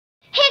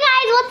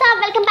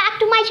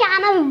my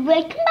channel.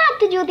 Welcome back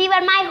to Jyoti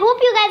Verma. I hope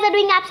you guys are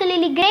doing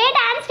absolutely great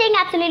and staying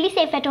absolutely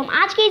safe at home.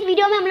 आज के इस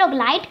video में हम लोग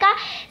light का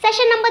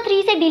session number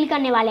 3 से deal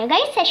करने वाले हैं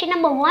गाइस. सेशन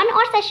नंबर 1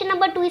 और सेशन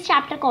नंबर 2 इस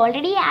चैप्टर का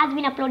already has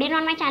been uploaded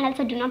on my channel,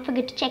 so do not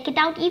forget to check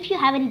it out if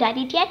you haven't done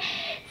it yet.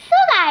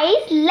 So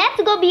guys,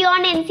 let's go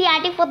beyond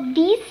NCERT for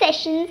these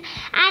sessions.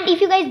 And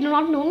if you guys do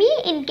not know me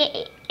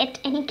at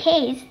any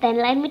case, then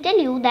let me tell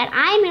you that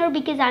I am here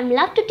because I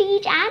love to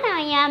teach and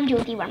I am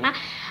Jyoti Verma.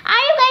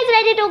 Are you guys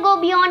ready to go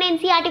beyond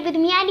NCERT with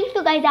me? And if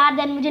you guys are,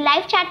 then मुझे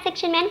live chat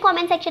section में and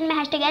comment section में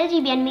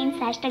 #LGBN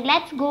means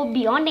 #let's go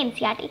beyond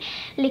NCERT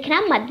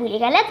लिखना मत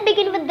भूलिएगा. Let's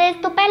begin with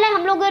this. तो पहले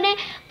हम लोगों ने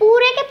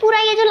पूरे के पूरा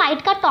ये जो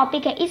लाइट का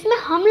टॉपिक है इसमें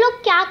हम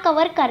लोग क्या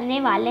कवर करने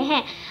वाले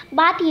हैं,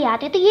 बात ये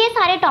आती है. तो ये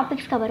सारे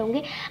टॉपिक्स कवर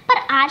होंगे,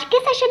 पर आज के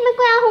सेशन में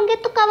क्या होंगे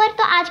तो कवर,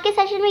 तो आज के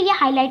सेशन में ये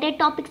हाईलाइटेड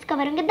टॉपिक्स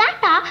कवर होंगे.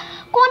 That are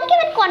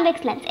concave and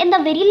convex lens. In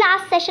the very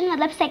last session,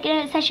 मतलब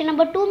सेशन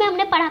नंबर 2 में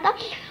हमने पढ़ा था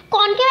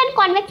कॉनकेव एंड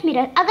कॉन्वेक्स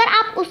मिरर. अगर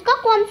आप उसका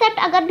कॉन्सेप्ट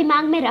अगर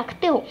दिमाग में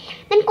रखते हो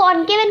then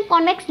concave and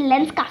convex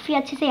lens काफ़ी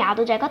अच्छे से याद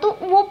हो जाएगा, तो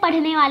वो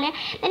पढ़ने वाले हैं.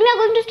 Then we are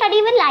going to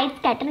study with light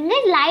scattering.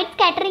 Light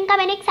scattering का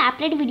मैंने एक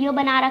सेपरेट वीडियो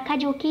बना रखा है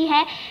जो कि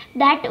है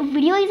that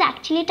video is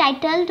actually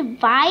titled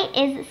Y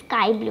is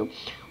sky blue.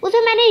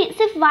 उसमें मैंने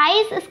सिर्फ वाई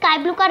इज स्काई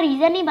ब्लू का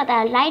रीज़न नहीं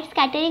बताया, लाइट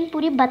स्कैटरिंग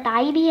पूरी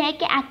बताई भी है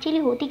कि एक्चुअली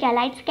होती क्या.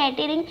 लाइट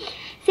स्कैटरिंग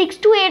 6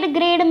 to 8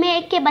 ग्रेड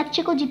में के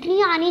बच्चे को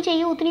जितनी आनी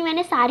चाहिए उतनी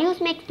मैंने सारी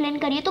उसमें एक्सप्लेन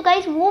करी है. तो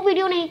गाइस वो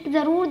वीडियो नहीं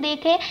ज़रूर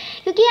देखें,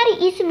 क्योंकि यार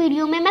इस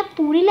वीडियो में मैं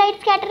पूरी लाइट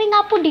स्कैटरिंग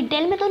आपको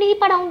डिटेल में तो नहीं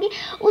पढ़ाऊंगी,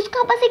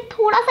 उसका बस एक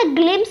थोड़ा सा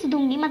ग्लिम्स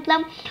दूंगी.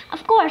 मतलब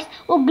ऑफ कोर्स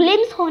वो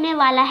ग्लिम्स होने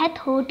वाला है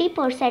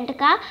 30%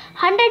 का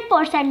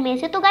 100% में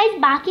से. तो गाइस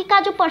बाकी का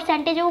जो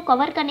परसेंटेज है वो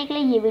कवर करने के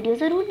लिए ये वीडियो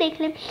ज़रूर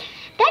देख लें.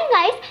 Then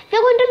guys, we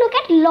are going to look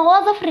at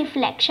laws of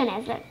reflection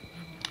as well.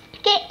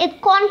 कि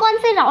कौन कौन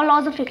से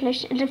laws of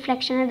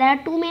reflection है. There are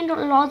 2 main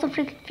laws of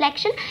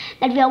reflection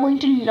that we are going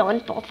to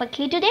learn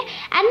perfectly today.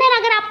 And then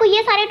अगर आपको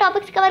ये सारे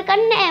topics cover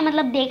करने हैं,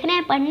 मतलब देखने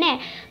हैं, पढ़ने हैं,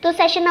 तो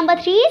session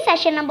number 3,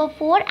 session number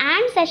 4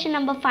 and session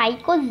number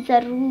 5 को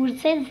ज़रूर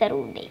से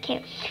ज़रूर देखें.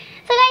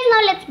 So guys,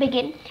 now let's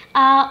begin.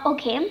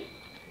 Okay.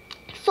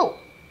 So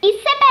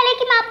इससे पहले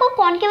कि मैं आपको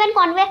कॉनकेव एंड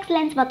कॉन्वेक्स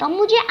लेंस बताऊं,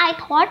 मुझे I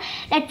thought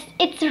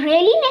that it's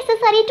really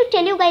necessary to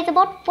tell you guys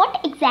about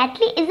what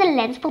exactly is a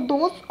lens for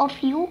those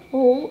of you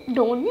who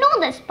don't know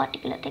this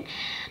particular thing.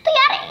 तो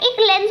यार एक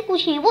लेंस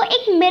पूछिए, वो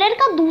एक mirror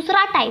का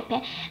दूसरा टाइप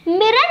है.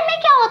 मिरर में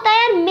क्या होता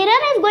है यार,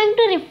 mirror is going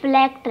to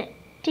reflect.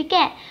 ठीक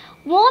है,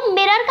 वो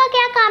मिरर का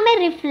क्या काम है,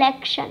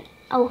 रिफ्लेक्शन.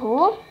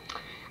 ओहो,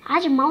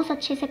 आज माउस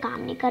अच्छे से काम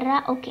नहीं कर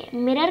रहा. ओके,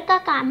 मिरर का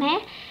काम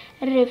है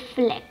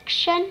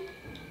रिफ्लेक्शन.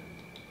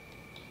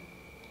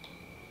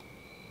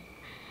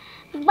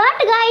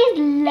 बट गाइज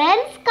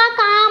लेंस का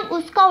काम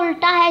उसका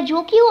उल्टा है,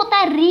 जो कि होता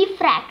है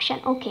refraction.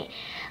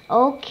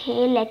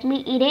 Okay, let me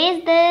erase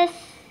this.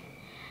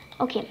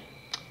 Okay,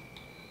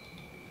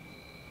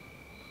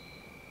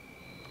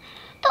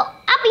 तो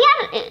अब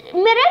यार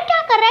मिरर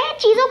क्या कर रहा है,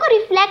 चीज़ों को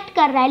रिफ्लेक्ट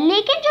कर रहा है,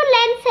 लेकिन जो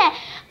लेंस है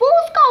वो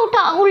उसका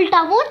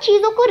उल्टा वो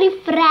चीज़ों को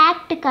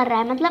रिफ्रैक्ट कर रहा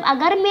है. मतलब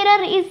अगर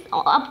mirror is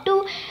up to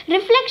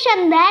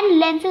reflection then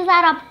lenses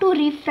are up to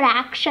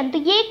refraction. तो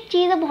ये एक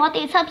चीज़ बहुत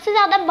सबसे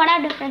ज़्यादा बड़ा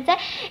डिफरेंस है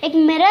एक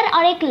मिरर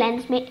और एक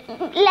लेंस में.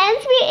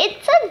 लेंस भी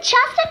it's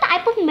just a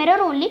type of mirror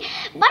only,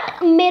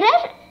 but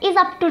mirror is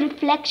up to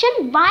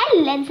reflection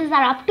while lenses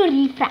are up to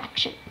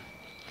refraction.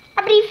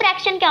 अब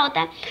रिफ्रैक्शन क्या होता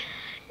है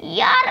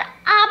यार,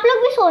 आप लोग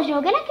भी सोच रहे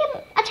होगे ना कि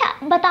अच्छा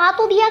बता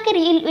तो दिया कि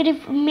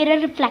मिरर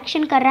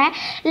रिफ्लेक्शन कर रहा है,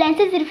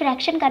 लेंसेज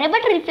रिफ्रैक्शन कर रहे हैं,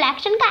 बट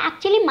रिफ्लेक्शन का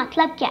एक्चुअली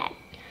मतलब क्या है.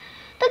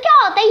 तो क्या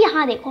होता है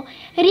यहाँ देखो,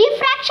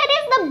 refraction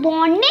is the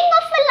bonding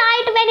of a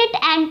light when it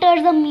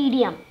enters a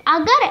medium.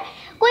 अगर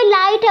कोई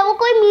लाइट है वो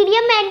कोई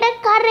मीडियम में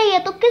एंटर कर रही है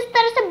तो किस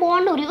तरह से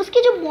बॉन्ड हो रही है,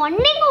 उसकी जो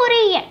बॉन्डिंग हो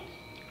रही है,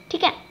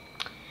 ठीक है,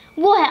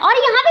 वो है. और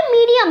यहाँ पे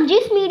मीडियम,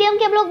 जिस मीडियम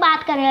की हम लोग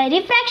बात कर रहे हैं,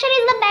 refraction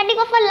is the bending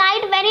of a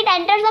light when it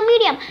enters a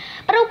medium.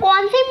 पर वो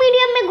कौन से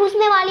मीडियम में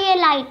घुसने वाली है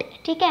लाइट,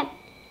 ठीक है.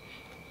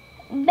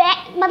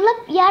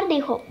 मतलब यार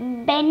देखो,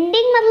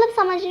 बेंडिंग मतलब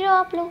समझ रहे हो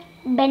आप लोग,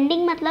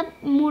 बेंडिंग मतलब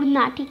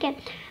मुड़ना. ठीक है,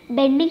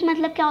 बेंडिंग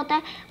मतलब क्या होता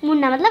है,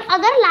 मुड़ना. मतलब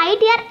अगर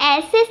लाइट यार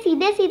ऐसे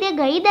सीधे सीधे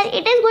गई then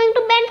it is going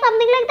to bend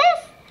something like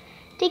this.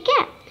 ठीक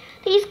है,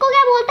 तो इसको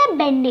क्या बोलते हैं,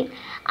 बेंडिंग.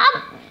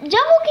 अब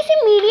जब वो किसी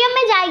मीडियम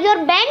में जाएगी और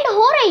बेंड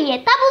हो रही है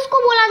तब उसको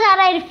बोला जा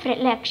रहा है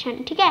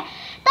रिफ्लेक्शन. ठीक है,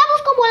 तब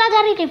उसको बोला जा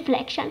रहा है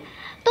रिफ्लेक्शन.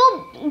 तो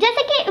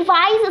जैसे कि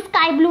वाइज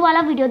स्काई ब्लू वाला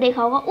वीडियो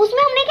देखा होगा,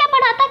 उसमें हमने क्या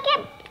पढ़ा था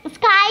कि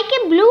स्काई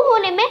के ब्लू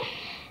होने में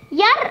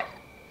यार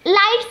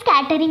लाइट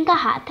स्कैटरिंग का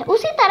हाथ है.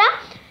 उसी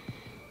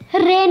तरह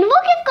रेनबो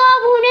के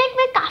कर्व होने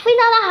में काफ़ी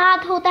ज़्यादा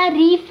हाथ होता है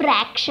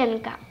रिफ्रैक्शन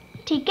का.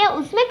 ठीक है,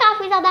 उसमें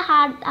काफ़ी ज़्यादा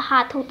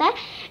हाथ होता है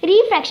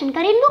रिफ्रैक्शन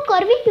का. रेनबो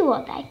कर्वी क्यों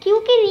होता है,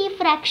 क्योंकि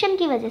रिफ्रैक्शन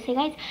की वजह से.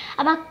 गाइस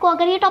अब आपको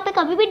अगर ये टॉपिक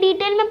अभी भी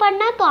डिटेल में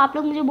पढ़ना है तो आप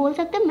लोग मुझे बोल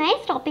सकते हैं, मैं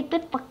इस टॉपिक पे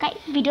पक्का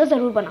वीडियो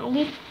ज़रूर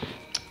बनाऊंगी.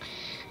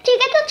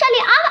 ठीक है, तो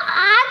चलिए अब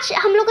आज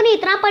हम लोगों ने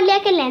इतना पढ़ लिया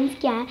कि लेंस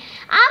क्या है.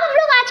 अब हम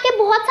लोग आज के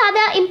बहुत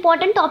ज़्यादा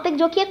इंपॉर्टेंट टॉपिक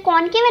जो कि है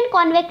कॉनकेव एंड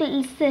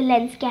कॉन्वेक्स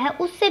लेंस क्या है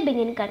उससे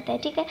बिगिन करते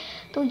हैं. ठीक है,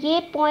 तो ये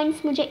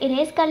पॉइंट्स मुझे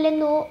इरेज कर लें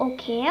दो.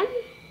 ओके,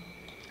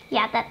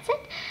 या दैट्स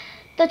इट।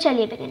 तो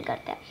चलिए बिगिन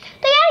करते हैं।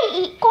 तो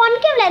यार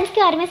कॉनकेव लेंस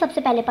के बारे में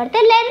सबसे पहले पढ़ते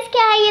हैं। लेंस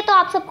क्या है ये तो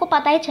आप सबको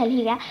पता ही चल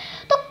ही गया।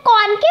 तो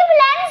कॉनकेव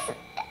लेंस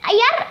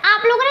यार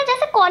आप लोगों ने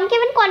जैसे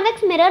कॉनकेव एंड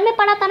कॉन्वेक्स मिरर में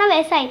पढ़ा था ना,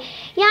 वैसा ही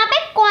यहाँ पे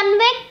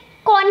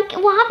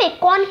वहाँ पे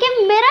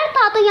कॉनकेव मिरर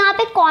था, तो यहाँ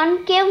पे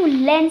कॉनकेव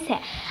लेंस है।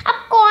 अब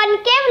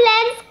कॉनकेव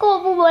लेंस को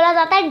वो बोला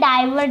जाता है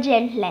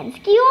डाइवर्जेंट लेंस।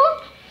 क्यों?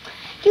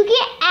 क्योंकि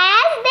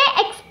as they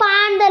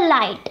expand the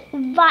light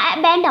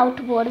bend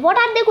outward, what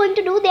are they going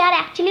to do? They are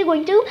actually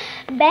going to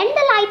bend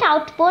the light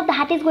outward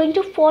that is going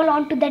to fall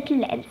onto that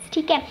lens.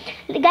 ठीक है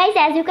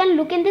guys, as you can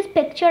look in this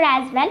picture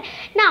as well.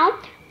 Now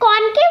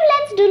concave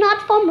lens do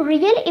not form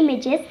real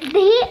images,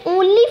 they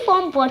only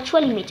form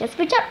virtual images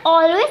which are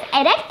always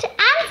erect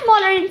and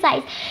smaller in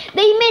size.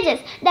 The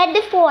images that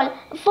they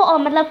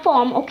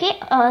form okay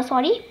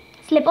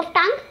slip of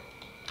tongue,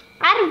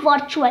 are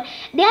virtual,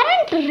 they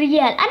aren't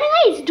real. And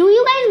guys, do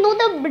you guys know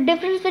the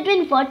difference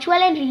between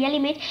virtual and real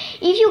image?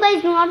 If you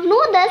guys do not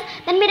know this,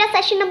 then मेरा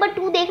session number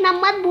 2 देखना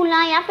मत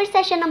भूलना, या फिर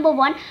session number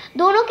 1,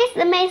 दोनों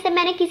के में से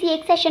मैंने किसी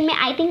एक सेशन में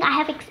I think I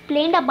have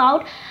explained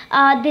about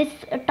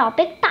this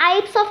topic,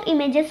 types of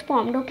images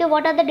formed. Okay,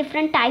 what are the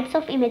different types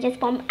of images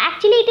formed,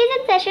 actually it is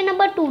in session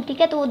number 2,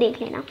 ठीक है, तो वो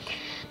देख लेना।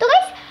 तो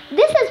guys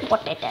this is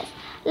what it is,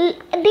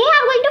 they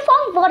are going to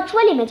form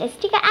virtual images,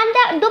 ठीक है,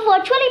 and the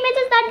virtual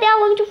images that they are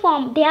going to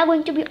form, they are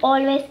going to be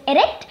always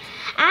erect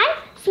and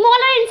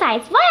smaller in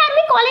size. Why are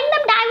we calling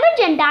them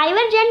divergent?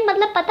 Divergent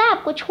मतलब पता है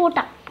आपको,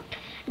 छोटा।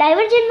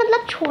 Divergent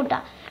मतलब छोटा,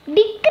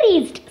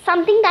 decreased,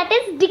 something that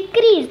is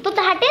decreased, so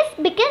that is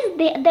because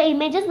the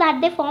images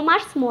that they form are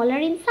smaller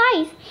in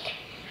size.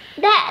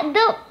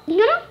 The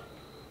you know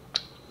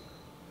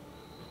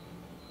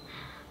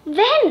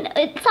when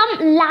some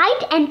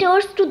light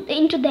enters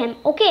into them,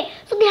 okay,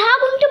 so they are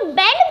going to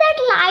bend that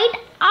light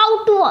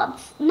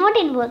outwards, not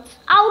inwards,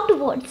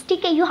 outwards,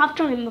 ठीक है, you have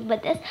to remember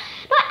this.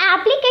 तो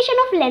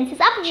application of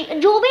lenses, अब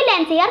जो भी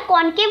lens है यार,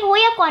 concave हो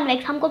या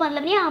कॉन्वेक्स, हमको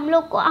मतलब नहीं है, हम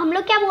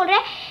लोग क्या बोल रहे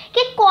हैं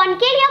कि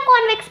कॉनकेव या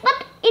कॉन्वेक्स,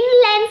 बट इन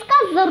लेंस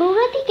का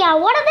ज़रूरत ही क्या,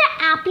 what are the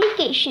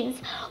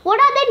applications,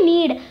 what are the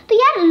need. तो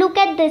यार look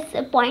at this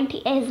point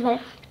as well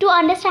to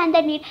understand the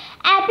need.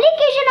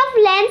 Application of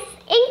lens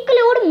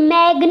include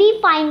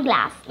magnifying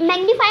glass.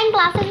 Magnifying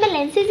glasses में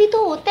lenses ही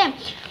तो होते हैं,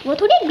 वो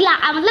थोड़ी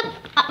मतलब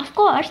of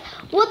course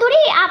वो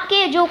थोड़ी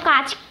आपके जो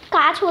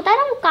कांच होता है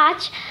ना, वो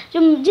कांच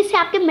जो जिससे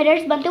आपके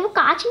मिरर्स बनते हैं वो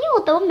कांच नहीं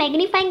होता, वो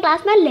मैग्नीफाइंग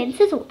ग्लास में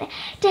लेंसेज होते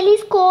हैं।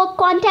 Telescope,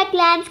 contact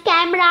lens,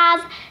 cameras,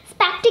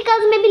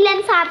 spectacles में भी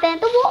लेंस आते हैं,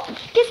 तो वो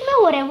किस में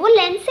हो रहे हैं, वो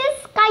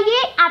लेंसेज का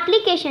ये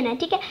एप्लीकेशन है,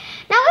 ठीक है।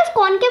 नाउ इस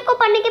कॉनकेव को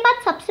पढ़ने के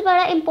बाद सबसे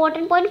बड़ा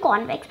इंपॉर्टेंट पॉइंट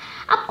कॉन्वेक्स।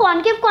 अब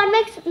कॉनकेव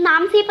कॉन्वेक्स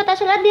नाम से ही पता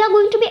चला, they are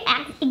going to be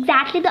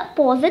exactly the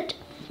opposite,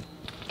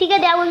 ठीक है,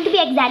 they are going to be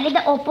exactly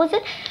the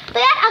opposite. तो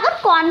यार अगर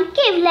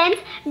कॉनकेव लेंस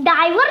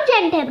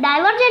डाइवर्जेंट है,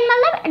 डाइवर्जेंट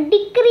मतलब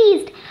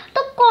डिक्रीज्ड,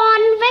 तो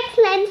कॉन्वेक्स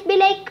लेंस भी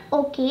like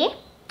okay,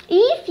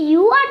 if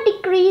you are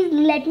decreased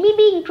let me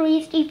be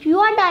increased, if you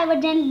are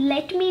divergent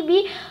let me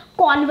be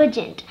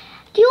convergent।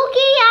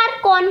 क्योंकि यार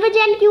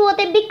convergent क्यों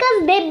होते हैं,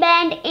 बिकॉज दे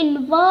बैंड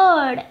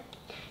इनवर्ड,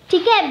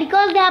 ठीक है,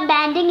 because they are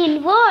bending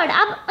inward.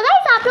 अब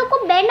गाइस आप लोग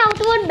को बैंड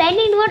आउटवर्ड, बैंड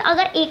इनवर्ड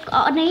अगर एक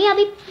नहीं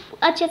अभी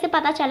अच्छे से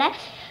पता चला है,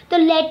 तो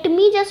let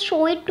me just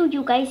show it to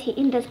you guys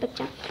in this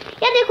picture.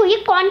 या देखो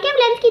ये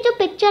कॉनकेव लेंस की जो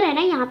पिक्चर है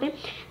ना यहाँ पे,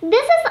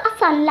 this is a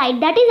sunlight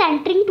that is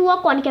entering to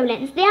a concave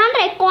lens. ध्यान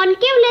रहे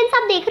कॉनकेव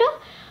लेंस आप देख रहे हो,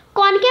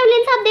 कॉनकेव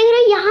लेंस आप देख रहे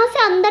हो यहाँ से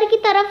अंदर की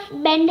तरफ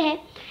बेंड है।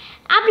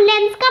 आप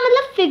लेंस का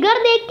मतलब फिगर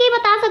देख के ही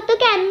बता सकते हो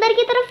कि अंदर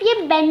की तरफ ये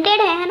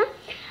बेंडेड है ना,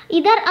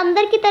 इधर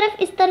अंदर की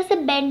तरफ इस तरह से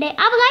बेंड है।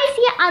 अब गाइस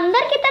ये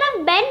अंदर की तरफ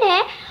बेंड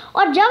है,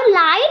 और जब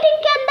लाइट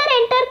इनके अंदर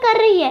एंटर कर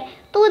रही है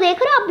तो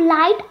देख रहे हो अब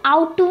लाइट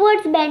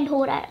आउटवर्ड्स बेंड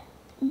हो रहा है,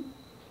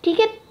 ठीक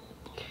है,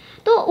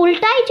 तो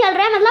उल्टा ही चल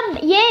रहा है। मतलब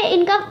ये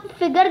इनका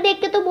फिगर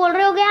देख के तो बोल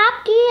रहे होगे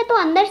आप कि ये तो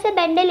अंदर से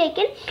बेंड है,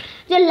 लेकिन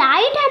जो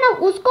लाइट है ना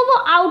उसको वो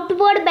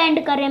आउटवर्ड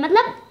बेंड कर रहे हैं,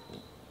 मतलब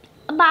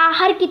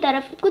बाहर की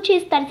तरफ कुछ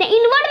इस तरह से।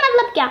 इनवर्ड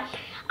मतलब क्या,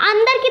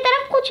 अंदर की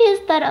तरफ कुछ इस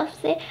तरफ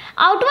से।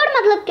 आउटवर्ड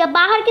मतलब क्या,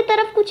 बाहर की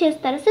तरफ कुछ इस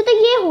तरह से। तो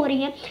ये हो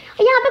रही है।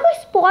 यहाँ पे कोई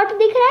स्पॉट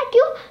दिख रहा है,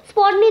 क्यों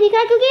स्पॉट नहीं दिख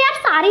रहा है, क्योंकि यार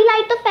सारी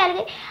लाइट तो फैल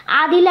गई,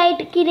 आधी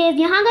लाइट की रेज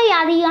यहाँ गई,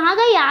 आधी यहाँ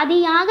गई,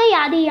 आधी यहाँ गई,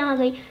 आधी यहाँ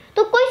गई,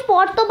 तो कोई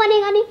स्पॉट तो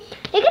बनेगा नहीं।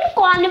 लेकिन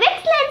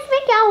कॉन्वेक्स लेंस में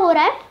क्या हो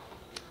रहा है,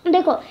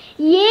 देखो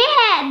ये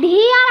है,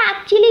 they are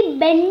actually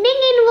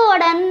bending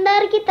inward,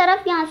 अंदर की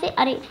तरफ यहाँ से,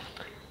 अरे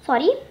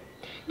sorry,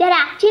 they are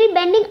actually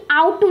bending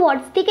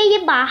outwards, ठीक है, ये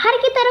बाहर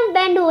की तरफ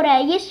बेंड हो रहा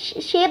है। ये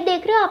शेप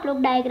देख रहे हो आप लोग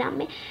डायग्राम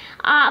में,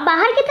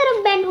 बाहर की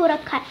तरफ बेंड हो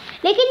रखा है।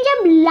 लेकिन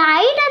जब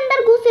लाइट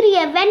अंदर घुस रही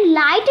है, when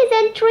light is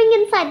entering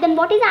inside, then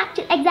what is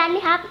exactly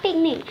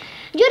happening,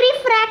 जो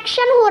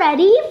रिफ्रैक्शन हो रहा है,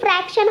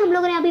 रिफ्रैक्शन हम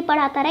लोगों ने अभी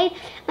पढ़ा था, राइट,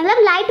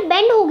 मतलब लाइट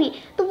बेंड होगी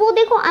तो वो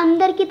देखो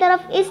अंदर की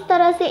तरफ इस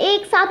तरह से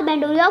एक साथ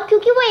बेंड होगी। और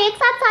क्योंकि वो एक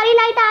साथ सारी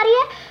लाइट आ रही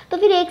है तो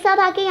फिर एक साथ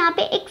आके यहाँ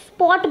पे एक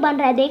स्पॉट बन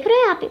रहा है, देख रहे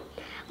हो यहाँ पे,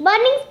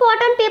 burning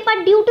spot on paper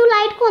due to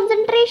light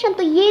concentration,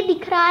 तो ये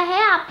दिख रहा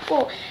है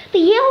आपको। तो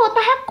ये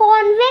होता है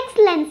कॉन्वेक्स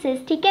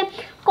लेंसेज, ठीक है,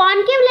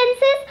 कॉनकेव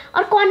लेंसेज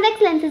और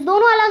कॉन्वेक्स लेंसेज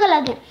दोनों अलग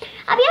अलग है।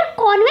 अब यार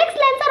convex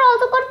lens are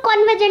also called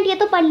convergent, ये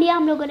तो पढ़ लिया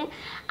हम लोगों ने।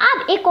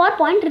 अब एक और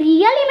point,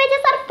 real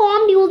images are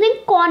formed using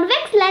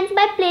convex lens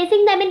by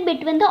placing them in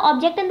between the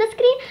object and the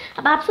screen.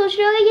 अब आप सोच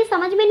रहे होगे ये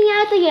समझ में नहीं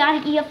आया, तो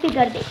यार ये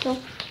फिगर देखो,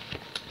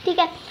 ठीक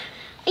है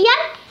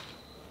यार।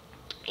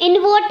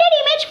 Inverted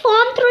image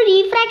formed through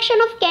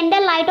refraction of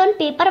candle light on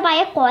paper by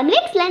a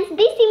convex lens.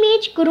 This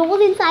image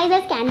grows in size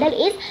as candle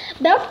is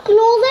brought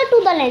closer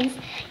to the lens.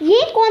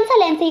 ये कौन सा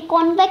लेंस है?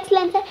 कॉन्वेक्स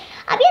लेंस है।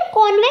 अब ये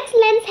कॉन्वेक्स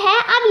लेंस है,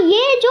 अब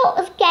ये जो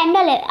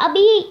कैंडल है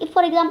अभी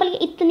फॉर एग्जांपल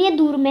इतने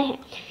दूर में है,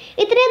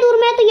 इतने दूर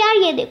में है, तो यार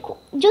ये देखो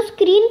जो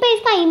स्क्रीन पे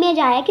इसका इमेज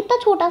आया है कितना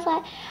छोटा सा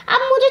है।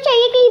 अब मुझे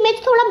चाहिए कि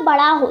इमेज थोड़ा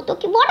बड़ा हो, तो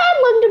what I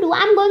am going to do,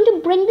 I am going to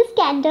bring this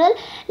candle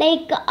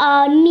like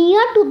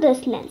near to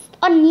this lens,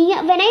 और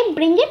near when I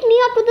bring it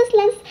near to this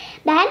lens,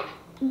 then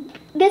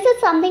this is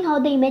something how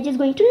the image is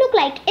going to look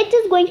like. It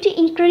is going to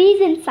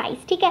increase in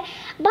size, ठीक है।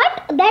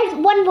 But there's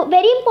one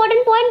very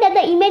important point that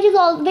the image is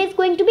always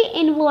going to be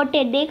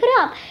inverted. देख रहे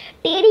हो आप,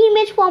 टेढ़ी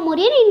image form हो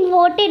रही है ना,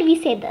 inverted we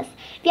say this,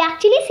 we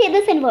actually say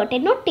this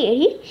inverted, not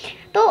टेढ़ी।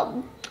 तो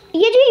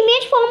ये जो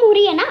इमेज फॉर्म हो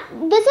रही है ना,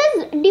 this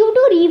is due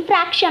to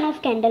refraction of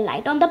candle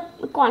light on the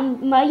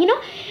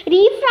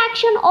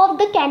refraction of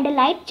the candle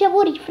light. जब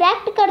वो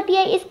रिफ्रैक्ट करती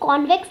है इस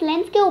कॉन्वेक्स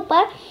लेंस के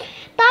ऊपर,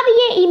 तब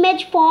ये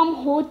इमेज फॉर्म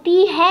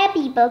होती है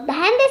people,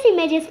 then this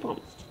image is form,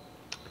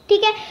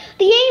 ठीक है।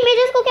 तो ये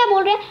इमेजेस को क्या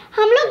बोल रहे हैं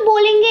हम लोग,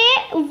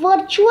 बोलेंगे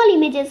virtual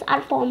images are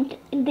formed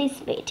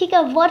this way, ठीक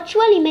है।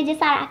 Virtual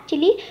images are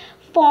actually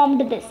formed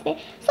this way.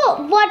 So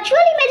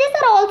virtual images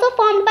are also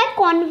formed by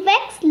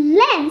convex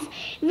lens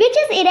which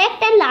is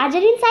erect and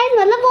larger in size.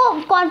 मतलब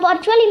वो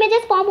virtual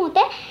images form होते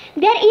हैं,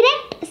 they are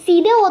erect,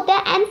 सीधे होते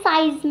हैं, and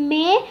size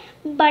में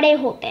बड़े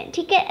होते हैं,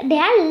 ठीक है।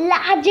 they are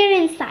larger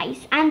in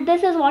size and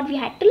this is what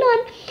we had to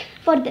learn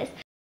for this.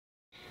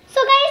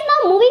 So guys,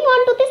 now moving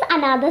on to this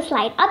another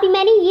slide. अब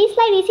मैंने ये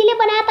स्लाइड इसीलिए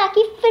बनाया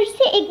ताकि फिर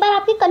से एक बार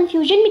आपकी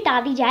कंफ्यूजन मिटा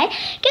दी जाए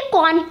कि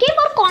कॉनकेव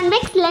और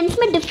कॉन्वेक्स लेंस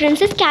में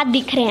डिफरेंसेस क्या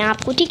दिख रहे हैं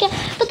आपको, ठीक है।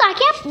 तो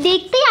ताकि आप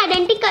देखते ही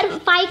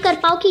आइडेंटिफाई कर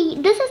पाओ कि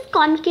this is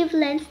concave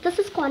lens, this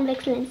is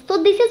convex lens, तो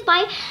this is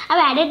why I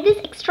have added this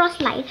extra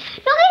slide.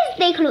 Now guys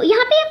देख लो,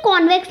 यहाँ पे ये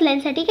कॉन्वेक्स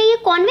लेंस है, ठीक है, ये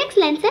कॉन्वेक्स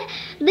लेंस है,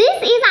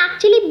 this is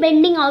actually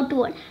bending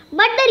outward,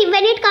 but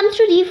when it comes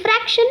to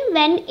refraction,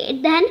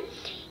 then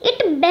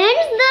it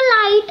bends the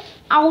light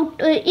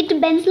out, it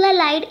bends the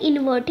light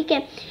inward, ठीक है,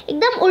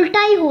 एकदम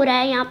उल्टा ही हो रहा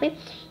है यहाँ पे।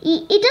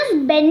 it is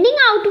bending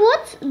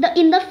outwards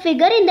in the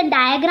figure, in the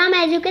diagram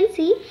as you can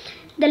see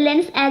the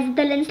lens, as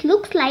the lens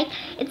looks like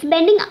it's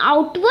bending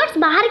outwards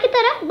बाहर की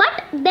तरफ, but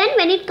then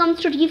when it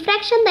comes to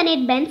refraction then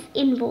it bends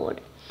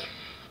inward.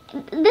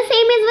 The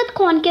same is with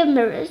concave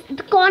mirrors.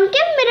 The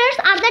concave mirrors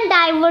are the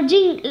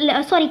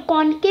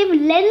concave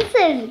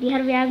lenses.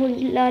 Here we are going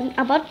to learn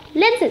about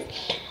lenses.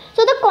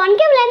 So the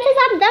concave lenses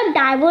are the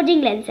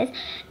diverging lenses.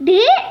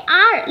 They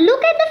are,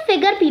 look at the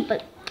figure people.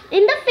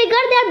 In the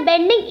figure they are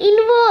bending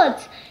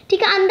inwards.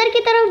 ठीक है, अंदर की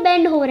तरफ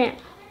bend हो रहे हैं.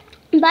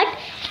 But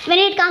when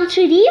it comes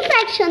to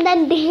refraction,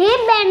 then they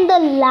bend the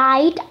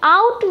light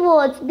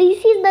outwards.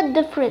 This is the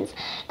difference,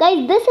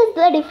 guys. This is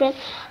the difference.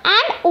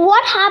 And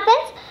what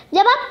happens?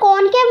 जब आप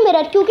कॉनकेव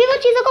मिरर, क्योंकि वो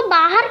चीज़ों को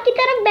बाहर की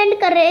तरफ बेंड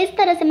कर रहे हैं इस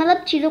तरह से,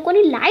 मतलब चीज़ों को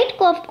नहीं, लाइट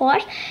को ऑफ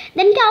कोर्स,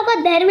 देन क्या होगा,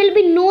 there will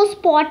be no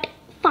spot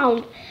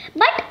found.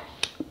 But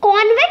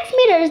convex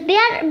mirrors they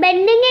are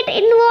bending it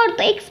inward,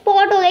 तो एक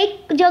स्पॉट होगा,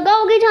 एक जगह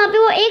होगी जहाँ पे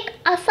वो एक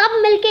सब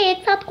मिलके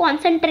एक साथ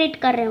कॉन्सेंट्रेट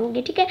कर रहे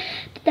होंगे, ठीक है.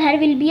 There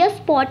will be a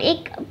spot,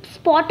 एक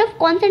स्पॉट ऑफ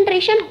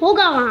कॉन्सेंट्रेशन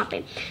होगा वहाँ पे.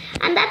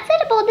 And that's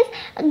it about this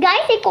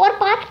guys. एक और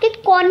बात कि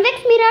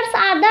convex mirrors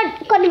are the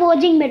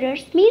converging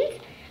mirrors, means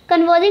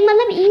converging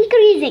मतलब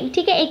इंक्रीजिंग,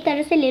 ठीक है, एक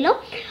तरह से ले लो.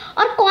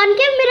 और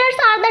concave mirrors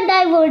are the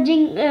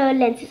diverging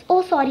lenses.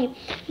 O sorry,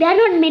 they are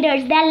not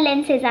mirrors, they are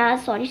lenses.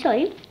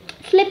 Sorry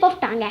slip of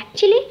tongue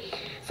actually.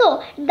 So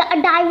the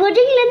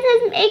diverging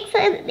lenses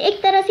एक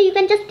तरह से you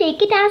can just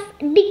take it as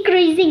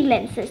decreasing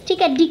lenses,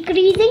 ठीक है,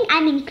 decreasing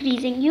and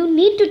increasing. You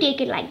need to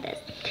take it like this.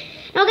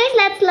 Now guys,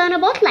 let's learn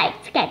about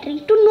light scattering.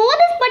 To know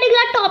this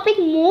particular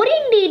topic more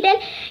in detail,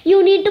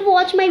 you need to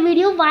watch my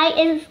video Why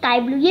is Sky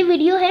Blue. ये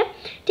video है,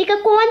 ठीक है,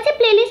 कौन से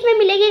playlist में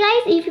मिलेगी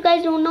guys? If you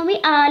guys don't know मी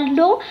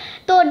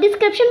तो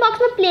description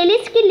box में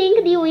प्लेलिस्ट की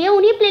लिंक दी हुई है.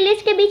 उन्हीं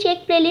प्लेलिस्ट के बीच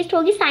एक प्लेलिस्ट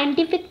होगी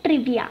साइंटिफिक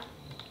ट्रिविया,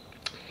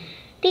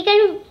 ठीक है.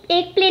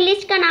 एक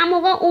प्लेलिस्ट का नाम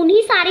होगा,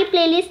 उन्हीं सारी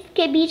प्लेलिस्ट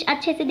के बीच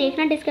अच्छे से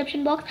देखना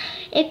डिस्क्रिप्शन बॉक्स.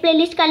 एक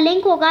प्लेलिस्ट का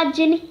लिंक होगा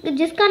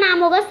जिसका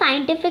नाम होगा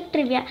साइंटिफिक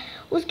ट्रिविया.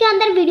 उसके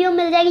अंदर वीडियो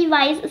मिल जाएगी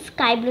Y is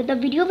sky blue. The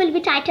video will be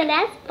title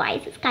as Y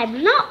is sky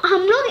blue. ना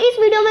हम लोग इस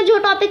वीडियो में जो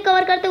टॉपिक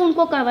कवर करते हैं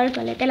उनको कवर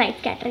कर लेते हैं, लाइट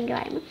स्कैटरिंग के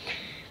बारे में.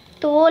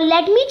 तो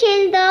let me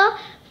change the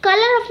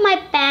colour of my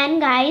pen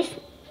guys,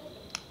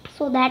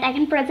 so that I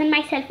can present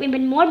myself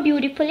even more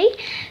beautifully.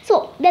 So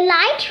the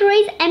light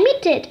rays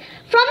emitted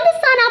from the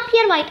sun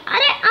appear white.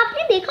 अरे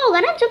आपने देखा होगा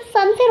ना, जब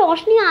सन से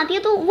रोशनी आती है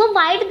तो वो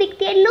वाइट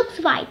दिखती है. It looks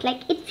white,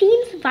 like it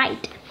seems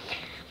white.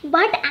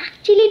 But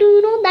actually do you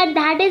know that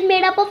that is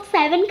made up of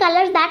 7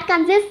 colours, that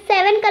consist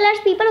 7 colours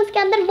people. उसके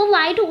अंदर वो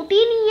वाइट होती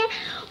ही नहीं है,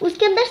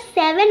 उसके अंदर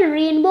 7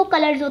 रेनबो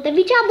कलर्स होते हैं.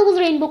 Which are those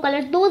rainbow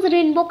colours? Those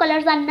rainbow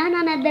colours are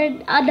none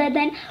other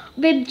than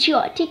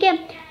विबज्योर. ठीक है,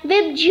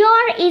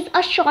 विबज्योर is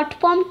a short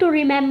form to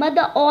remember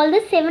the all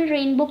the 7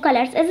 rainbow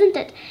colours, isn't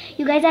it?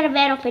 You guys are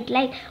aware of it,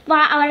 like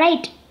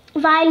right,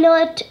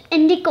 violet,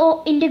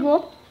 indigo,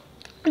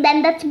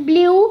 then that's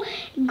blue,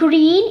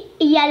 green,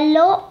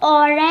 yellow,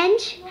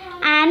 orange,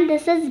 and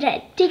this is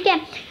red. ठीक है,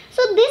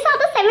 so these are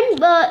the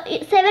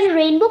seven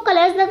rainbow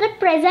colors that are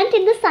present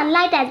in the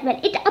sunlight as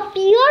well. It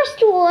appears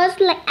to us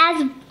like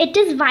as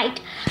it is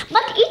white,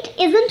 but it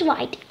isn't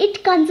white.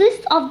 It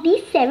consists of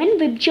these 7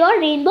 Vibgyor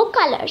rainbow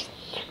colors.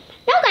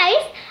 Now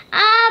guys,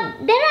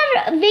 there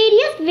are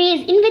various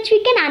ways in which we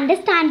can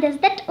understand this,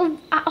 that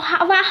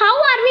how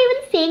are we even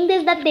saying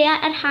this, that they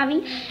are having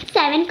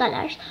 7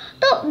 colors.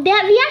 So we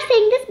are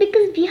saying this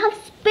because we have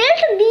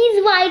split these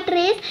white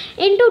rays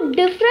into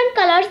different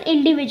colors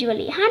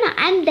individually, है ना,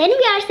 and then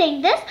we are saying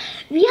this,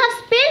 we have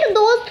split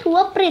those through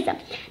a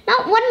prism. Now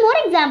one more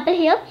example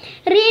here,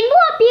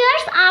 rainbow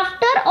appears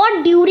after or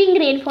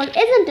during rainfall,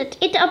 isn't it?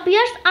 It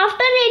appears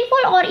after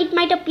rainfall or it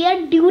might appear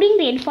during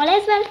rainfall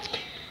as well,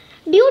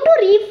 due to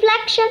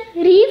reflection,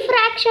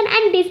 refraction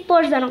and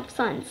dispersion of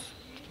sun's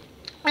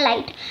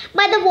light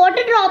by the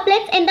water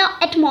droplets in the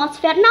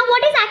atmosphere. Now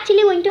what is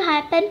actually going to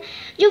happen?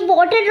 जो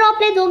water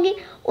droplets होंगे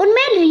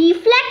उनमें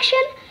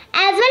reflection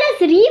as well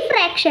as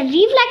refraction.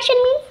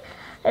 Reflection means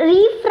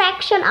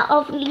refraction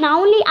of, now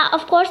only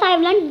of course I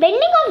have learned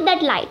bending of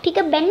that light. ठीक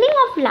है,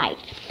 bending of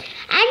light,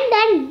 and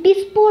then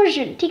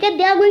dispersion. ठीक है,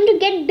 they are going to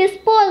get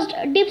dispersed.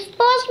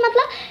 Dispersed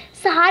मतलब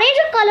सारे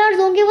जो colours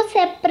होंगे वो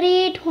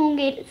separate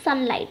होंगे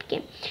सनलाइट के.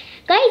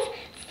 गाइज,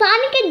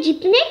 सन के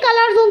जितने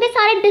कलर्स होंगे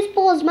सारे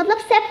डिस्पोज मतलब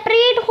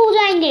सेपरेट हो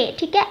जाएंगे.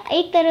 ठीक है,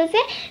 एक तरह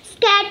से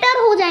स्कैटर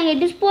हो जाएंगे.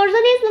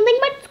 Dispersion is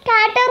nothing but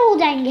scatter हो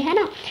जाएंगे, है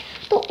ना.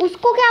 तो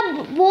उसको क्या,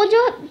 वो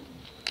जो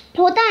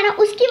होता है ना,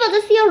 उसकी वजह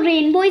से ये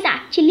रेनबो इज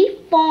एक्चुअली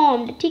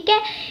फॉर्म्ड. ठीक है,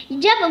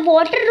 जब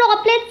वाटर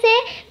ड्रॉपलेट से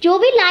जो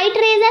भी लाइट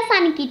रेज है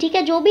सन की, ठीक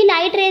है, जो भी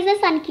लाइट रेज है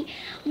सन की,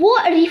 वो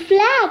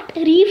रिफ्लेक्ट,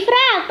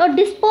 रिफ्रैक्ट और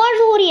डिस्पर्स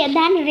हो रही है,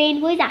 then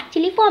rainbow is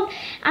actually formed.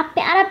 आप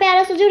प्यारा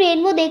प्यारा सा जो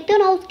रेनबो देखते हो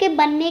ना, उसके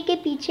बनने के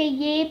पीछे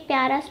ये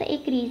प्यारा सा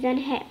एक रीज़न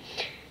है.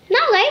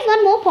 Now guys,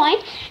 one more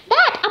point,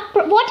 that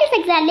what is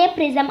exactly a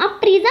prism? A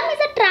prism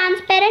is a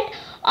transparent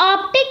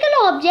optical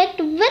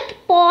object with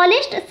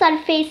polished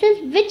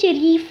surfaces which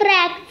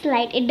refracts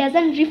light. It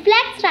doesn't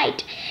reflect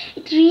light,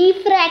 it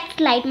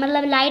refracts light.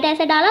 मतलब light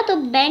ऐसे डाला तो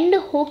bend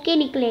होके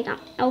निकलेगा.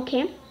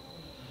 Okay,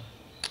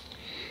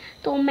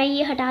 तो मैं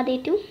ये हटा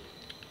देती हूँ.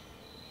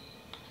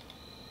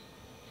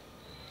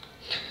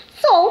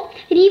 So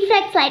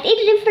refracts light, it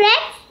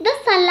refracts the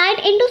sunlight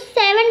into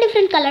 7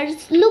 different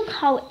colors. Look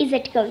how is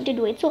it going to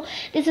do it. So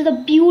this is a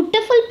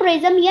beautiful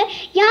prism here.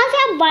 यहाँ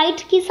से आप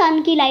white की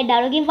sun की light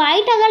डालोगे,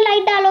 white अगर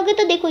light डालोगे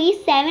तो देखो ये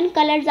 7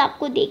 colors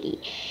आपको देगी.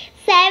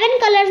 7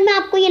 colors में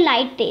आपको ये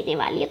light देने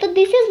वाली है. तो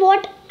this is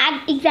what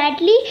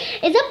exactly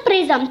is a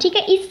prism. ठीक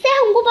है, इससे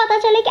हमको पता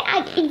चले कि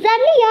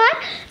exactly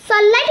यार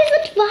sunlight is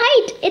not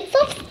white,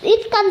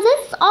 it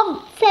consists of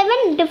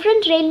 7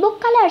 different rainbow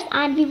colors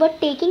and we were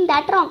taking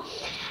that wrong.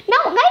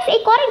 Now guys,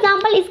 एक और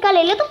एग्जांपल इसका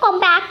ले लो, तो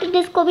कॉम्पैक्ट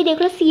डिस्क को भी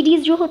देख लो,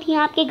 सीरीज जो होती हैं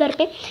आपके घर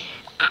पे,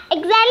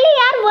 एग्जैक्टली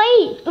यार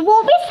वही,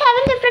 वो भी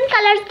 7 डिफरेंट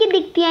कलर्स की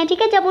दिखती हैं.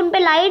 ठीक है, जब उन पे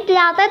लाइट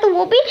जाता है तो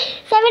वो भी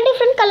 7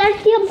 डिफरेंट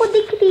कलर्स की हमको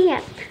दिखती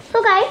हैं.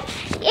 तो गाइस,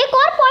 एक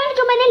और पॉइंट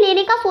जो मैंने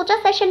लेने का सोचा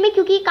सेशन में,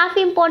 क्योंकि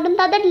काफ़ी इंपॉर्टेंट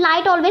था, that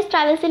light always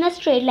travels in a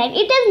straight line.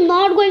 It is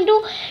not going to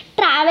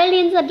travel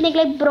in something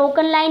like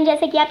broken line,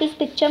 जैसे कि आप इस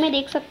पिक्चर में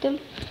देख सकते हो.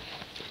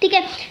 ठीक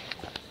है,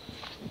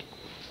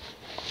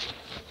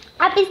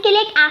 आप इसके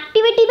लिए एक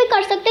एक्टिविटी भी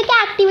कर सकते हो.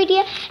 क्या एक्टिविटी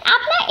है?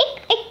 आप ना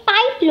एक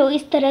पाइप लो,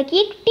 इस तरह की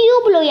एक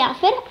ट्यूब लो, या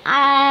फिर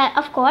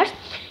ऑफ कोर्स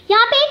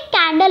यहाँ पे एक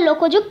कैंडल लो.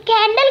 को जो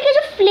कैंडल की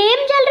जो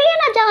फ्लेम जल रही है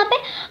ना, जहाँ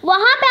पे,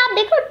 वहाँ पे आप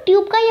देखो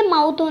ट्यूब का ये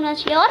माउथ होना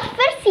चाहिए, और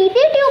फिर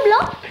सीधी ट्यूब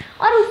लो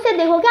और उससे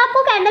देखो कि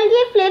आपको कैंडल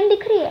की एक फ्लेम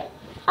दिख रही है.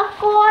 Of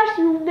course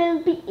you will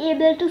be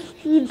able to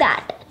see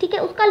that. ठीक है,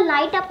 उसका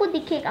लाइट आपको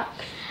दिखेगा.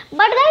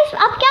 बट गाइस,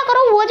 अब क्या करो,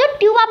 वो जो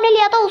ट्यूब आपने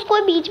लिया था उसको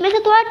बीच में से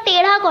थोड़ा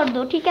टेढ़ा कर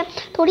दो. ठीक है,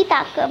 थोड़ी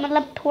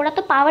मतलब थोड़ा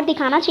तो पावर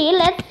दिखाना चाहिए.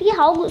 Let's see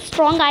how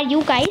strong are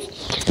you guys.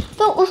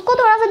 तो उसको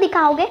थोड़ा सा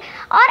दिखाओगे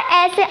और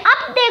ऐसे,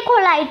 अब देखो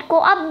लाइट को,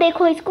 अब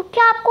देखो इसको,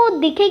 क्या आपको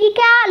दिखेगी?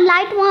 क्या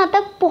लाइट वहाँ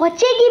तक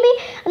पहुँचेगी भी?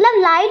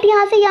 मतलब लाइट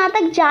यहाँ से यहाँ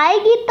तक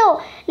जाएगी तो,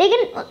 लेकिन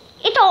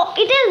it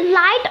is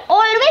light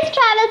always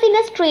travels in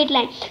a straight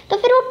line, तो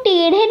फिर वो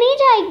टेढ़े नहीं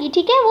जाएगी.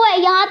 ठीक है, वो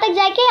यहाँ तक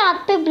जाके यहाँ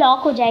पे ब्लॉक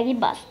हो जाएगी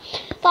बस.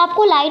 तो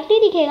आपको लाइट नहीं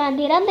दिखेगा,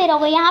 अंधेरा अंधेरा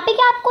होगा. यहाँ पे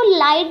क्या आपको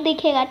लाइट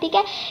दिखेगा? ठीक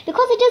है,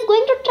 because it is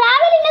going to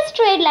travel in a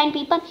straight line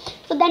people,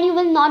 so then you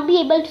will not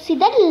be able to see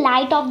that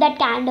light of that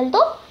candle.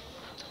 तो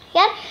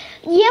यार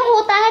ये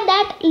होता है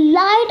that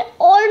light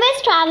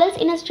always travels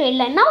in a straight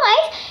line. Now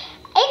guys,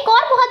 एक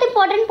और बहुत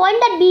important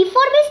point, that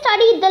before we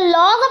study the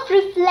laws of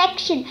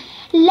reflection,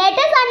 let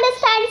us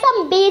understand some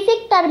basic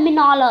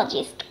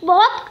terminologies.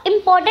 बहुत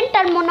important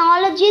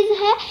terminologies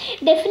है,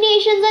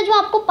 डेफिनेशंस है जो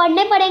आपको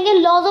पढ़ने पड़ेंगे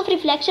लॉज ऑफ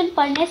रिफ्लेक्शन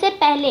पढ़ने से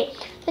पहले।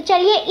 तो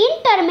चलिए इन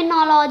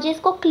टर्मिनोलॉजीज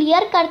को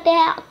क्लियर करते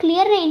हैं,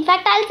 क्लियर नहीं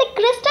इनफैक्ट आई से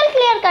क्रिस्टल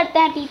क्लियर करते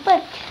हैं पीपल।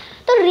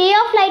 तो रे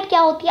ऑफ लाइट क्या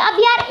होती है? अब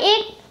यार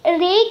एक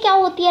रे क्या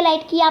होती है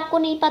लाइट की आपको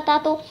नहीं पता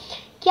तो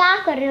क्या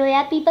कर रहे हो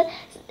यार पीपल।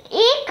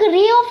 एक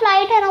रे ऑफ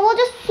लाइट है ना, वो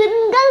जो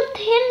सिंगल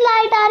थिन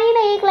लाइट आ रही है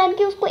ना एक लाइन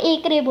की, उसको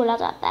एक रे बोला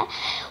जाता है,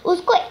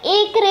 उसको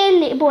एक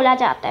रे बोला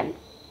जाता है,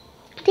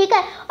 ठीक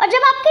है। और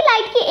जब आपकी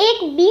लाइट की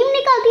एक बीम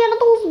निकलती है ना,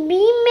 तो उस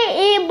बीम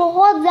में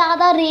बहुत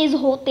ज़्यादा रेज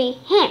होते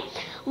हैं,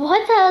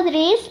 बहुत ज़्यादा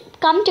raise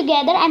come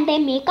together and they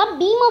make a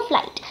beam of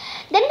light.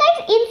 Then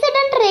guys,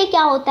 incident ray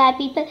क्या होता है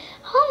people?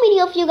 How many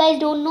of you guys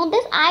don't know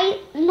this? I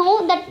know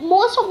that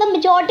most of the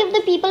majority of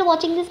the people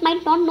watching this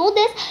might not know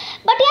this,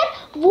 but यार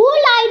वो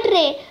light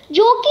ray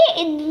जो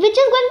कि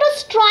which is going to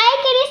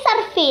strike any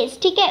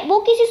surface, ठीक है, वो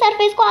किसी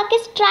surface को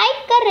आके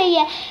strike कर रही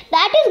है,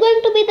 that is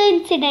going to be the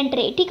incident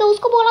ray, ठीक है,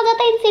 उसको बोला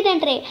जाता है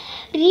incident ray।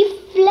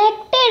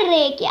 reflected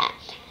ray क्या है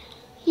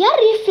यार?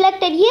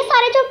 रिफ्लेक्टेड, ये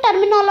सारे जो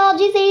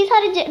टर्मिनोलॉजीज है, ये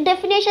सारे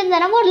डेफिनेशन है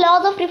ना, वो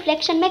लॉज ऑफ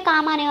रिफ्लेक्शन में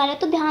काम आने वाले,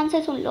 तो ध्यान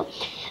से सुन लो।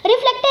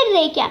 रिफ्लेक्टेड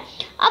रे क्या?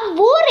 अब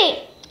वो रे,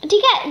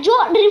 ठीक है, जो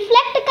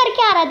रिफ्लेक्ट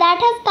करके आ रहा है,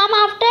 that has come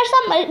after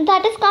some,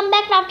 that is come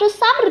back after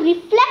some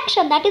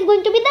reflection, that is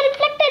going to be the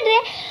reflected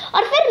ray.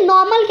 और फिर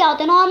नॉर्मल क्या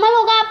होता है? नॉर्मल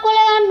होगा, आपको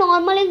लगा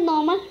normal is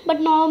normal,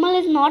 but normal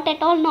is not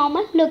at all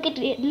normal. Look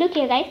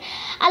here guys,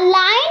 a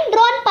line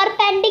drawn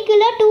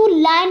perpendicular to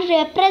line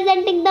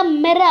representing the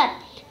mirror,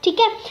 ठीक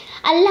है,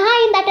 a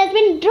line that has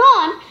been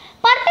drawn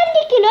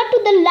perpendicular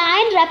to the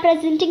line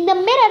representing the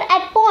mirror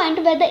at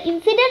point where the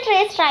incident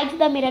ray strikes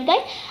the mirror।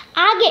 guys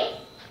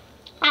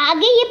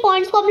आगे ये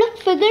points को हम लोग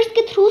figures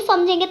के through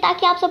समझेंगे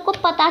ताकि आप सबको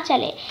पता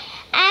चले।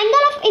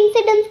 एंगल ऑफ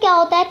इंसिडेंस क्या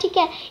होता है, ठीक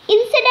है,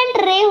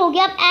 इंसिडेंट रे हो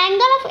गया। अब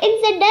एंगल ऑफ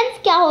इंसिडेंस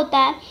क्या होता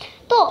है?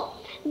 तो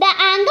the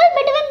angle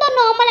between the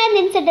normal and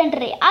incident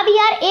ray. अब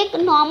यार एक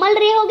नॉर्मल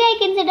रे हो गया,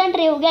 एक इंसिडेंट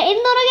रे हो गया, इन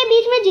दोनों के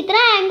बीच में जितना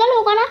एंगल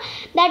होगा ना,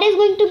 that is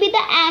going to be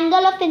the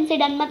angle of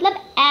incident, मतलब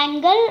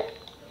एंगल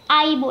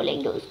आई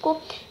बोलेंगे उसको,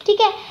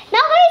 ठीक है।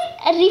 नाउ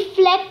गाइस,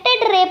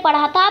 रिफ्लेक्टेड रे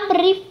पढ़ा था, अब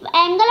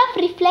एंगल ऑफ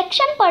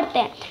रिफ्लेक्शन पढ़ते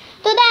हैं।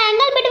 तो the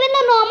angle between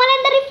the normal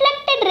and the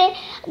reflected ray.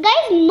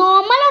 Guys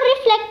normal और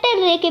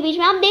रिफ्लेक्टेड रे के बीच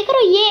में आप देख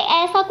रहे हो ये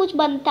ऐसा कुछ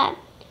बनता है,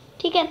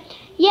 ठीक है,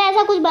 ये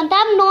ऐसा कुछ बनता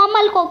है। अब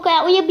नॉर्मल को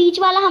क्या, ये बीच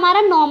वाला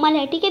हमारा नॉर्मल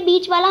है, ठीक है,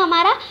 बीच वाला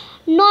हमारा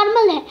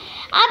नॉर्मल है।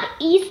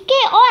 अब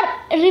इसके और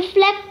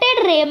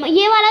रिफ्लेक्टेड रे,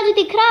 ये वाला जो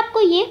दिख रहा है आपको,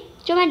 ये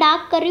जो मैं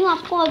डार्क कर रही हूँ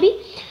आपको अभी,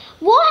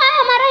 वो है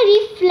हमारा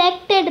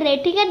रिफ्लेक्टेड रे,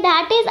 ठीक है,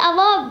 that is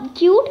our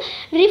cute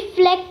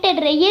reflected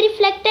ray. ये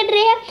रिफ्लेक्टेड रे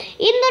है,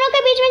 इन दोनों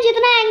के बीच में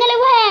जितना एंगल है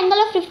वो है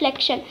एंगल ऑफ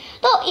रिफ्लेक्शन।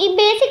 तो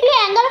बेसिकली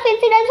एंगल ऑफ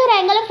इंसिडेंस और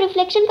एंगल ऑफ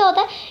रिफ्लेक्शन क्या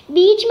होता है?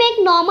 बीच में एक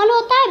नॉर्मल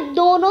होता है,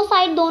 दोनों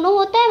साइड दोनों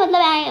होता है,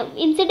 मतलब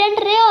इंसिडेंट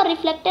रे और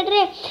रिफ्लेक्टेड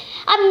रे।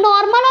 अब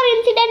नॉर्मल और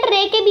इंसिडेंट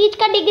रे के बीच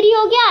का डिग्री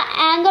हो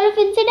गया एंगल ऑफ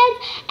इंसिडेंस,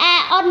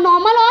 और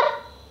नॉर्मल और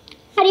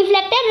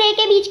रिफ्लेक्टेड रे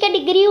के बीच का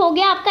डिग्री हो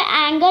गया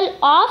आपका angle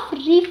of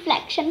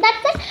reflection.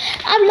 That's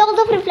it. अब लॉज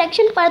ऑफ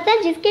रिफ्लेक्शन पढ़ते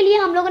हैं, जिसके लिए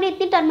हम लोगों ने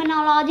इतनी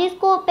टर्मिनोलॉजीज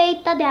को पे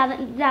इतना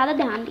ज़्यादा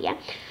ध्यान दिया।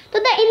 तो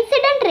the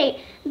incident ray,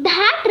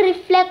 that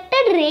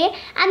reflected ray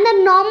and the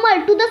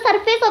normal to the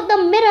surface of the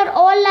mirror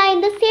all lie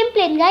in the same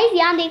plane. Guys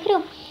यहाँ देख रहे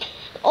हो,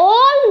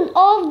 all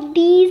of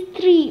these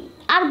three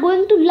are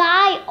going to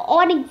lie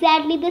on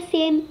exactly the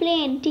same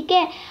plane, ठीक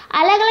है,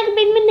 अलग अलग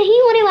plane में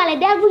नहीं होने वाले,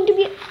 they are going to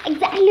be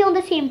exactly on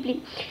the same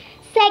plane.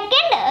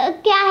 Second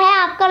क्या है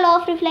आपका law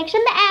of reflection?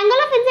 The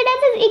angle of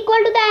incidence is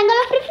equal to the angle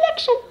of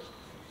reflection,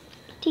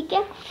 ठीक है,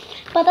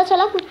 पता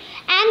चला कुछ?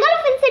 एंगल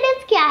ऑफ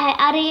इंसिडेंस क्या है?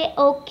 अरे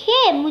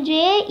ओके,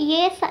 मुझे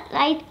ये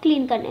स्लाइड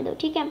क्लीन करने दो,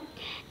 ठीक है,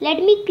 let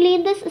me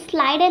clean this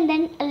slide and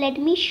then let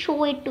me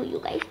show it to you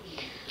guys.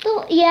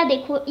 तो ये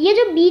देखो, ये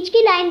जो बीच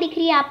की लाइन दिख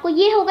रही है आपको,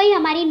 ये हो गई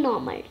हमारी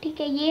नॉर्मल,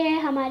 ठीक है, ये है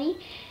हमारी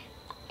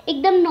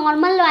एकदम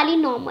नॉर्मल वाली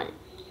नॉर्मल,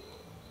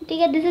 ठीक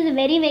है, this is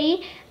very very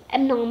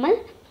abnormal.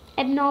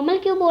 Abnormal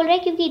क्यों बोल रहे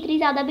हैं? क्योंकि इतनी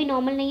ज़्यादा भी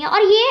नॉर्मल नहीं है।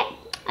 और ये,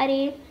 अरे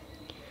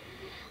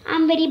I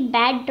am very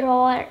bad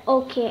drawer,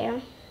 okay.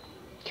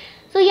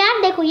 सो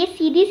यार देखो, ये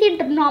सीधी सी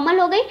नॉर्मल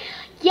हो गई,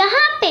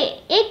 यहाँ पे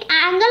एक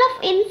एंगल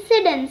ऑफ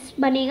इंसिडेंस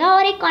बनेगा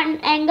और एक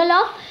एंगल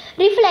ऑफ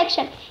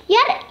रिफ्लेक्शन।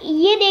 यार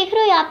ये देख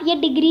रहे हो आप, ये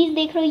डिग्रीज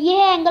देख रहे हो, ये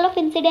है एंगल ऑफ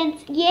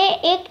इंसिडेंस, ये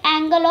एक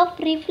एंगल ऑफ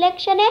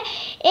रिफ्लेक्शन है,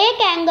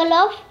 एक एंगल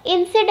ऑफ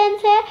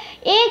इंसिडेंस है,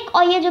 एक,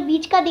 और ये जो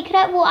बीच का दिख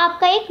रहा है वो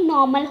आपका एक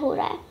नॉर्मल हो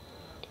रहा है।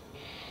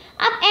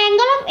 अब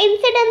एंगल ऑफ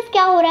इंसिडेंस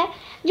क्या हो रहा है?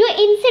 जो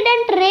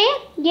इंसिडेंट रे,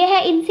 ये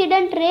है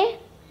इंसिडेंट रे,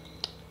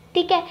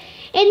 ठीक है,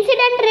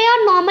 इंसिडेंट रे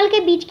और नॉर्मल के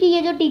बीच की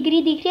ये जो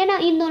डिग्री दिख रही है ना,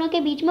 इन दोनों के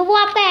बीच में, वो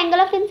आपका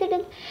angle of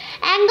incidence.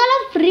 Angle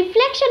of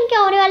reflection क्या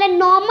होने वाला है?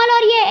 नॉर्मल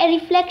और ये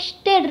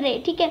रिफ्लेक्टेड रे,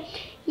 ठीक है,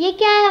 ये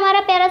क्या है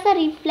हमारा प्यारा सा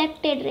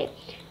रिफ्लेक्टेड रे,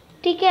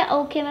 ठीक है,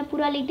 ओके, मैं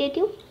पूरा लिख देती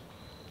हूँ,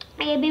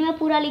 ये भी मैं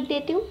पूरा लिख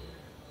देती हूँ।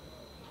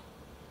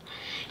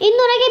 इन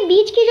दोनों के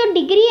बीच की जो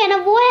डिग्री है ना,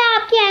 वो है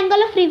आपकी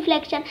एंगल ऑफ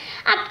रिफ्लेक्शन।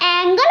 अब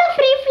एंगल ऑफ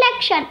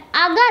रिफ्लेक्शन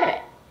अगर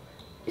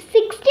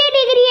 60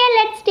 डिग्री है,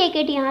 लेट्स टेक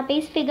इट यहाँ पे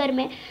इस फिगर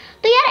में,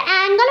 तो यार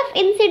एंगल ऑफ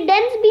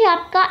इंसिडेंस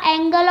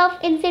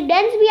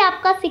भी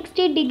आपका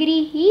 60 डिग्री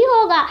ही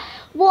होगा,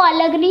 वो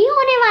अलग नहीं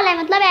होने वाला है।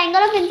 मतलब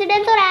एंगल ऑफ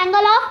इंसिडेंस और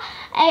एंगल ऑफ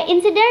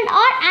इंसिडेंट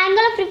और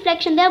angle of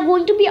reflection they are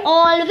going to be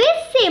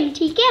always same,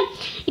 ठीक है,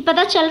 ये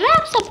पता चल रहा है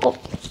आप सबको।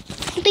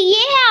 तो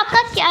ये है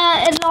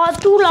आपका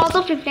to laws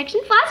of reflection.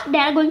 First, they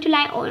are going to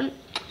lie on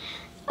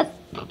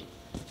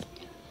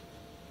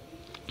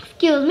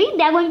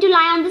they are going to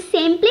lie on the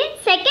same plane.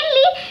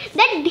 Secondly,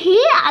 that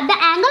the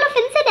angle of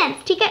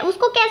incidence, ठीक है,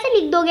 उसको कैसे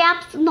लिख दोगे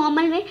आप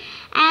नॉर्मल में,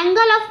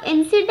 एंगल ऑफ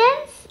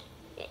इंसिडेंस,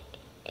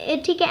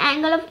 ठीक है,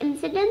 angle of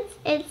incidence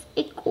is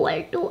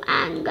equal to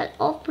angle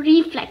of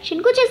reflection,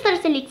 कुछ इस तरह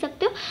से लिख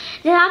सकते हो।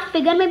 जैसे आप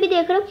फिगर में भी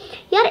देख रहे हो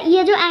यार,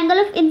 ये जो एंगल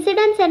ऑफ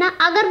इंसिडेंस है ना,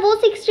 अगर वो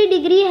 60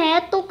 डिग्री है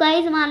तो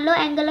गाइज मान लो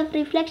angle of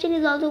reflection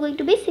is also going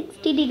to be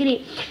 60 degree,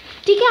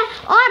 ठीक है,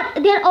 और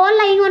they are all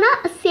lying on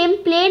a same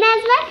plane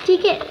as well,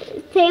 ठीक है,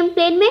 सेम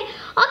प्लेन में।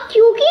 और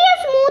क्योंकि ये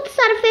स्मूथ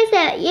सरफेस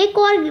है, एक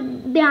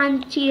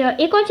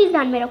और चीज़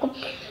ध्यान में रखो,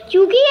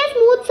 क्योंकि ये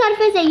स्मूथ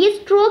सरफेस है, ये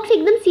स्ट्रोक्स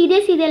एकदम सीधे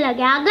सीधे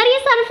लगे। अगर ये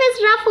सरफेस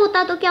रफ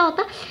होता तो क्या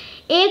होता,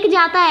 एक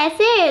जाता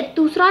ऐसे,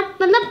 दूसरा,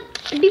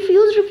 मतलब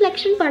डिफ्यूज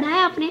रिफ्लेक्शन पढ़ा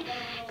है आपने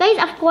गाइस,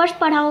 ऑफ कोर्स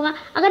पढ़ा होगा।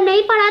 अगर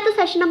नहीं पढ़ा है तो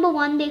सेशन नंबर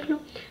 1 देख लो,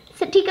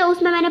 ठीक है,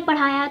 उसमें मैंने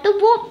पढ़ाया है। तो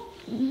वो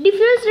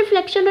डिफ्यूज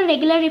रिफ्लेक्शन और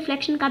रेगुलर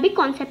रिफ्लेक्शन का भी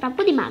कॉन्सेप्ट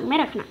आपको दिमाग में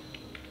रखना।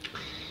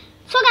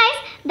 So guys,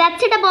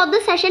 that's it about the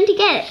session, ठीक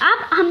है। अब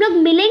हम लोग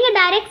मिलेंगे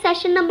direct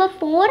session number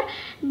 4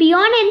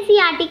 beyond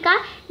NCERT का,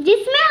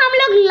 जिसमें हम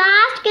लोग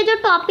लास्ट के जो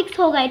टॉपिक्स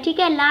हो गए, ठीक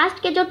है,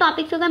 लास्ट के जो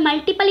टॉपिक्स हो गए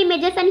multiple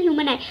images and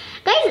human I.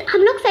 Guys,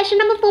 हम लोग सेशन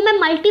नंबर 4 में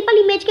मल्टीपल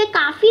इमेज के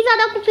काफ़ी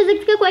ज़्यादा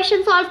फिजिक्स के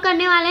क्वेश्चन सॉल्व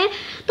करने वाले हैं,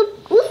 तो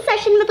उस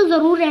सेशन में तो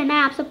ज़रूर रहना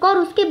है आप सबको, और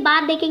उसके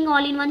बाद देखेंगे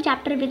all in one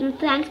chapter with me.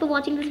 Thanks for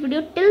watching this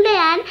video till the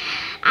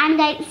end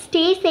guys,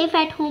 stay safe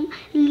at home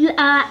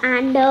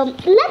and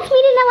let's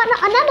meet in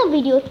another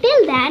video.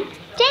 Till then,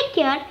 take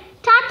care,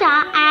 tata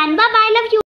and bye bye, love you.